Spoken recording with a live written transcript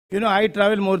I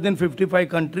travel more than 55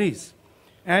 countries.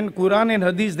 And Quran and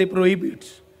Hadith, they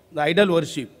prohibit the idol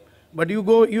worship. But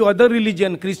you other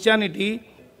religion, Christianity,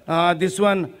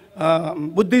 Buddhism,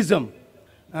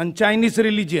 and Chinese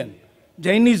religion,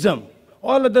 Jainism,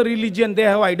 all other religion, they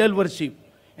have idol worship.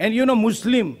 And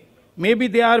Muslim, maybe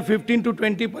they are 15 to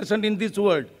 20% in this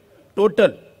world,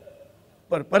 total,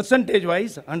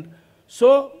 percentage-wise. And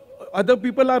so, other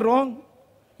people are wrong.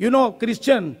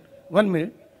 Christian, 1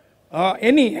 minute,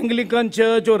 any Anglican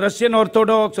church or Russian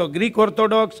Orthodox or Greek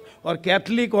Orthodox or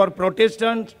Catholic or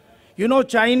Protestant,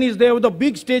 Chinese, they have the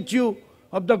big statue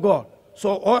of the God.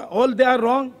 So all they are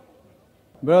wrong?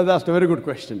 Brother asked a very good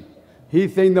question.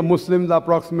 He's saying the Muslims are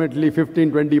approximately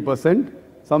 15-20%.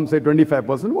 Some say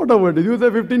 25%. Whatever it is. You say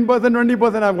 15%,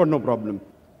 20%, I've got no problem.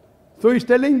 So he's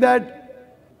telling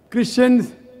that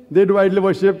Christians, they do idol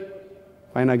worship.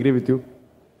 Fine, I agree with you.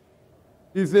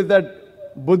 He says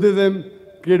that Buddhism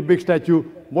create big statue.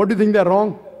 What do you think they're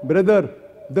wrong? Brother,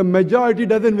 the majority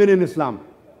doesn't win in Islam.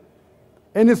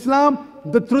 In Islam,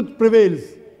 the truth prevails.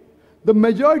 The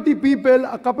majority people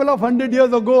a couple of 100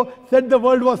 years ago said the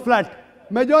world was flat.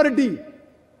 Majority.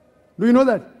 Do you know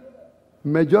that?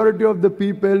 Majority of the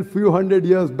people few 100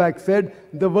 years back said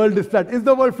the world is flat. Is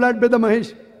the world flat, Brother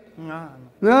Mahesh?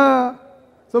 No.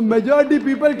 So majority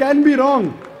people can be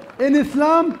wrong. In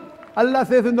Islam, Allah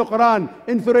says in the Quran,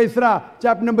 in Surah Isra,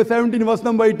 chapter number 17, verse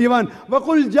number 81,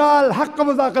 وَقُلْ جَالْ حَقَّ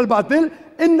وَزَاقَ الْبَاطِلِ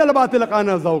إِنَّ الْبَاطِلَ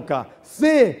كَانَ زَوْقًا.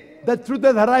 Say that truth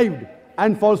has arrived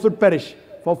and falsehood perish.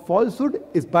 For falsehood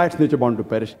is by its nature bound to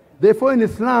perish. Therefore in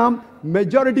Islam,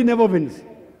 majority never wins.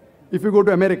 If you go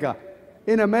to America,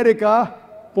 in America,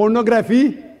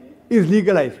 pornography is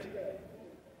legalized.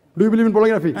 Do you believe in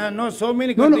pornography? No, so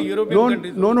many countries, European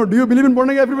countries. No. Do you believe in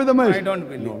pornography, Brother Mahesh? I don't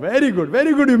believe. No, very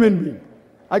good human being.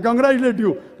 I congratulate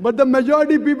you. But the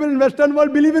majority people in Western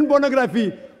world believe in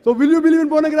pornography. So will you believe in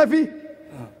pornography?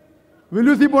 Will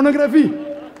you see pornography?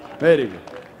 Very good.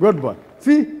 Good boy.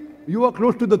 See, you are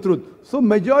close to the truth. So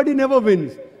majority never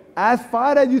wins. As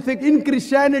far as you say, in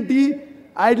Christianity,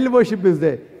 idol worship is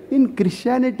there. In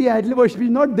Christianity, idol worship is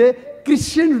not there.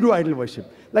 Christians do idol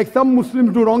worship. Like some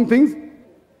Muslims do wrong things.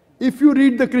 If you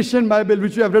read the Christian Bible,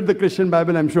 which you have read the Christian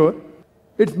Bible, I'm sure,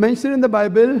 it's mentioned in the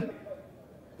Bible,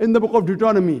 in the book of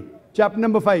Deuteronomy, chapter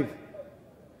number 5,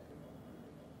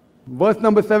 verse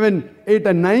number 7, 8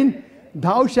 and 9,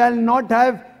 thou shalt not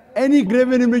have any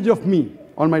graven image of me,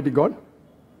 Almighty God.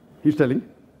 He's telling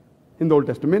in the Old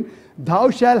Testament,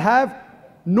 thou shalt have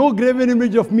no graven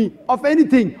image of me, of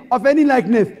anything, of any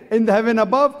likeness, in the heaven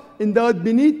above, in the earth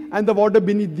beneath, and the water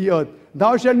beneath the earth.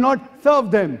 Thou shalt not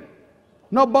serve them,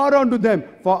 nor bow down to them,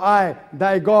 for I,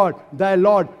 thy God, thy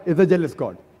Lord, is a jealous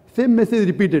God. Same message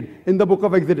repeated in the book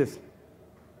of Exodus,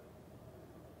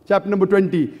 chapter number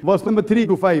 20, verse number 3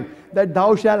 to 5, that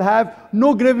thou shalt have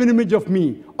no graven image of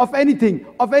me, of anything,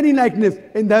 of any likeness,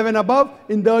 in the heaven above,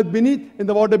 in the earth beneath, in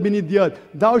the water beneath the earth.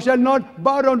 Thou shalt not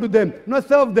bow down to them, nor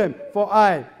serve them, for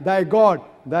I, thy God,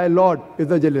 thy Lord, is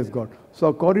a jealous God. So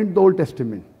according to the Old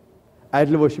Testament,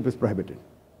 idol worship is prohibited.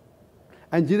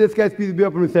 And Jesus Christ, peace be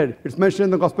upon him, said, it's mentioned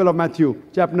in the Gospel of Matthew,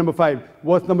 chapter number 5,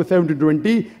 verse number 7 to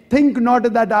 20, think not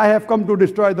that I have come to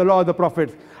destroy the law of the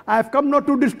prophets. I have come not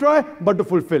to destroy, but to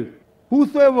fulfill.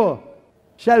 Whosoever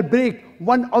shall break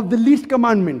one of the least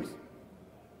commandments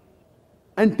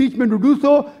and teach men to do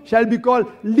so shall be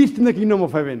called least in the kingdom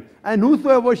of heaven. And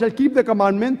whosoever shall keep the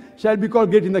commandment shall be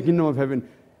called great in the kingdom of heaven.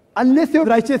 Unless your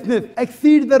righteousness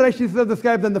exceeds the righteousness of the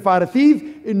scribes and the Pharisees,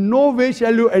 in no way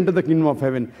shall you enter the kingdom of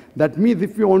heaven. That means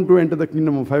if you want to enter the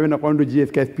kingdom of heaven, according to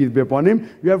Jesus Christ, peace be upon him,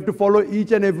 you have to follow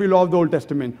each and every law of the Old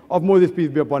Testament, of Moses, peace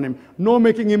be upon him. No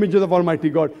making images of Almighty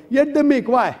God. Yet they make.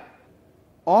 Why?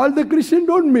 All the Christians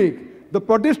don't make. The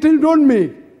Protestants don't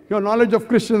make. Your knowledge of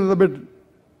Christians is a bit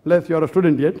less. You're a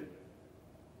student yet.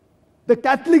 The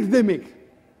Catholics, they make.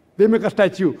 They make a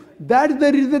statue. That's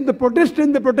the reason the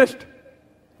Protestants, they protest.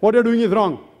 What you're doing is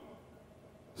wrong.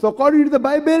 So according to the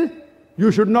Bible,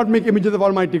 you should not make images of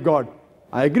Almighty God.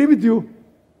 I agree with you.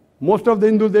 Most of the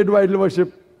Hindus, they do idol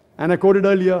worship. And I quoted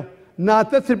earlier,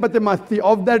 Nata Sirpate Masti.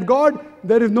 Of that God,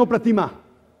 there is no pratima.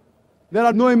 There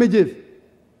are no images.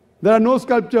 There are no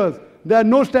sculptures. There are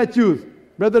no statues.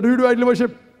 Brother, do you do idol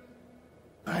worship?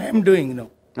 I am doing,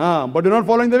 But you're not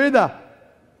following the Veda.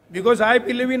 Because I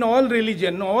believe in all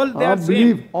religion. All they are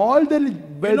same. All the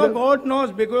God knows,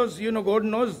 because God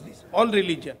knows this. All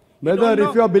religion. Brother,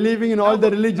 if you are believing in all the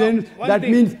religions, that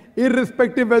means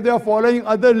irrespective whether you are following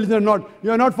other religion or not,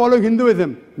 you are not following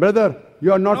Hinduism. Brother,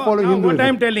 you are not following Hinduism. What I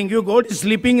am telling you, God is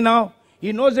sleeping now.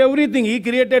 He knows everything. He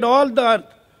created all the earth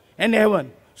and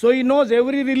heaven. So He knows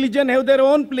every religion have their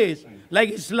own place, like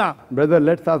Islam. Brother,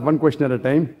 let's ask one question at a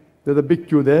time. There's a big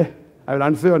queue there. I will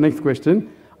answer your next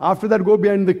question. After that, go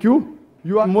behind the queue.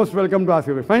 You are most welcome to ask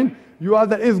your question. Fine? You ask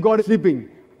that, is God sleeping?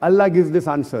 Allah gives this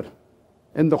answer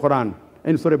in the Quran,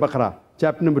 in Surah Baqarah,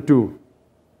 chapter number 2,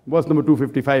 verse number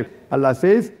 255. Allah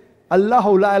says,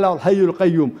 Allahu la ilaha hayyul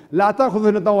qayyum, la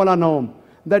ta'khudhuhu sinatun wa la nawm.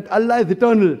 That Allah is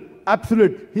eternal,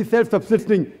 absolute, He is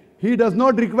self-subsisting. He does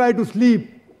not require to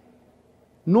sleep.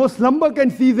 No slumber can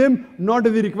seize Him, nor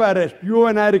does He require rest. You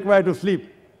and I require to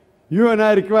sleep. You and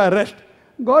I require rest.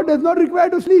 God does not require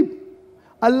to sleep.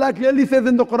 Allah clearly says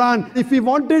in the Quran, if He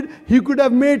wanted, He could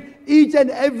have made each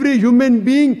and every human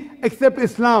being except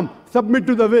Islam submit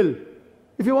to the will.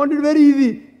 If He wanted, very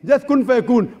easy, just kun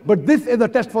fayakun. But this is a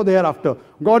test for the hereafter.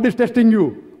 God is testing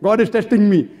you. God is testing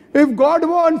me. If God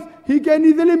wants, He can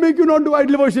easily make you not do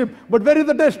idol worship. But where is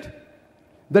the test?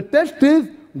 The test is,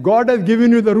 God has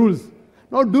given you the rules.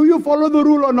 Now, do you follow the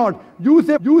rule or not? You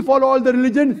say you follow all the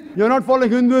religions. You're not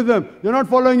following Hinduism. You're not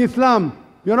following Islam.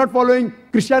 You're not following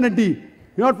Christianity.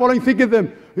 You're not following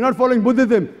Sikhism. You're not following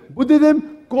Buddhism.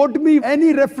 Buddhism, quote me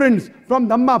any reference from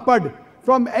Dhammapad,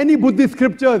 from any Buddhist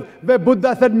scriptures where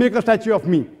Buddha said, make a statue of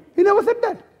me. He never said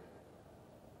that.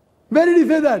 Where did He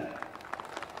say that?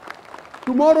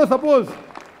 Tomorrow, suppose,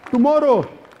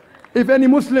 if any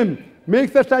Muslim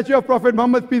makes a statue of Prophet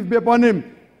Muhammad, peace be upon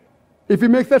him, if he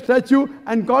makes a statue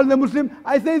and calls the Muslim,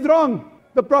 I say it's wrong.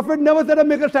 The Prophet never said,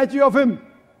 make a statue of him.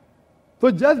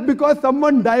 So just because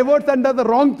someone diverts and does the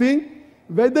wrong thing,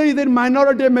 whether he's in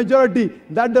minority or majority,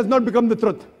 that does not become the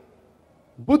truth.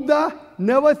 Buddha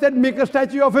never said make a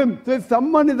statue of him. So if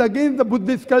someone is against the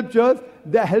Buddhist sculptures,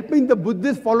 they are helping the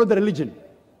Buddhists follow the religion.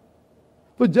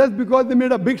 So just because they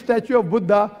made a big statue of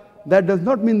Buddha, that does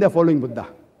not mean they are following Buddha.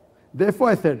 Therefore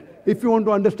I said, if you want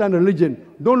to understand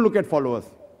religion, don't look at followers.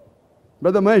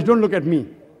 Brother Mahesh, don't look at me.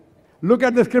 Look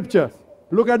at the scriptures.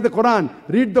 Look at the Quran.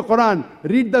 Read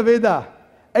the Veda.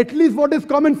 At least what is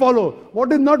common, follow.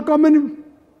 What is not common,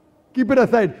 keep it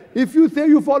aside. If you say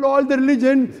you follow all the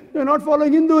religions, you're not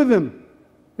following Hinduism.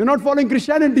 You're not following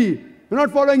Christianity. You're not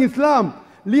following Islam.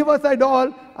 Leave aside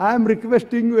all. I am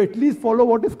requesting you at least follow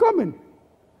what is common.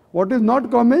 What is not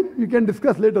common, you can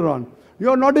discuss later on. You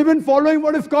are not even following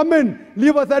what is common.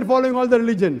 Leave aside following all the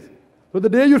religions. So the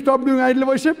day you stop doing idol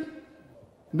worship,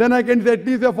 then I can say at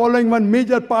least you are following one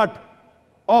major part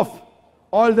of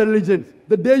all the religions.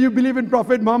 The day you believe in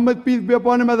Prophet Muhammad, peace be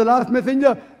upon him, as the last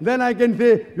messenger, then I can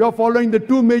say you are following the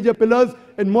two major pillars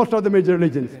in most of the major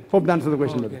religions. Hope that answers the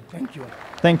question. Okay, thank you.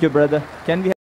 Thank you, brother. Can we